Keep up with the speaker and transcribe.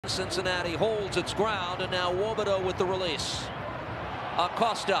Cincinnati holds its ground, and now Wobodo with the release.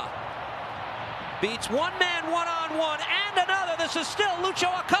 Acosta beats one man one-on-one and another. This is still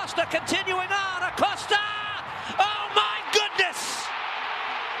Lucho Acosta continuing on. Acosta! Oh my goodness!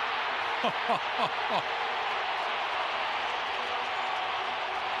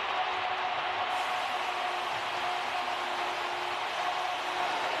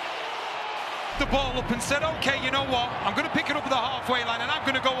 The ball up and said, okay, you know what, I'm going to pick it up at the halfway line and I'm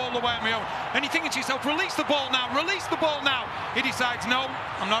going to go all the way on my own. And you're thinking to yourself, release the ball now, release the ball now. He decides, no,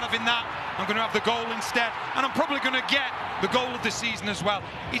 I'm not having that. I'm going to have the goal instead, and I'm probably going to get the goal of the season as well.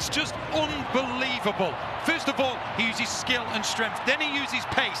 It's just unbelievable. First of all, he uses skill and strength, then he uses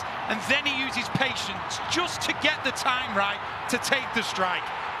pace, and then he uses patience just to get the time right to take the strike.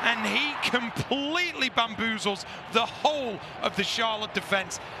 And he completely bamboozles the whole of the Charlotte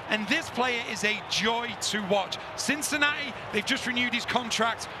defense. And this player is a joy to watch. Cincinnati, they've just renewed his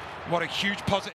contract. What a huge positive.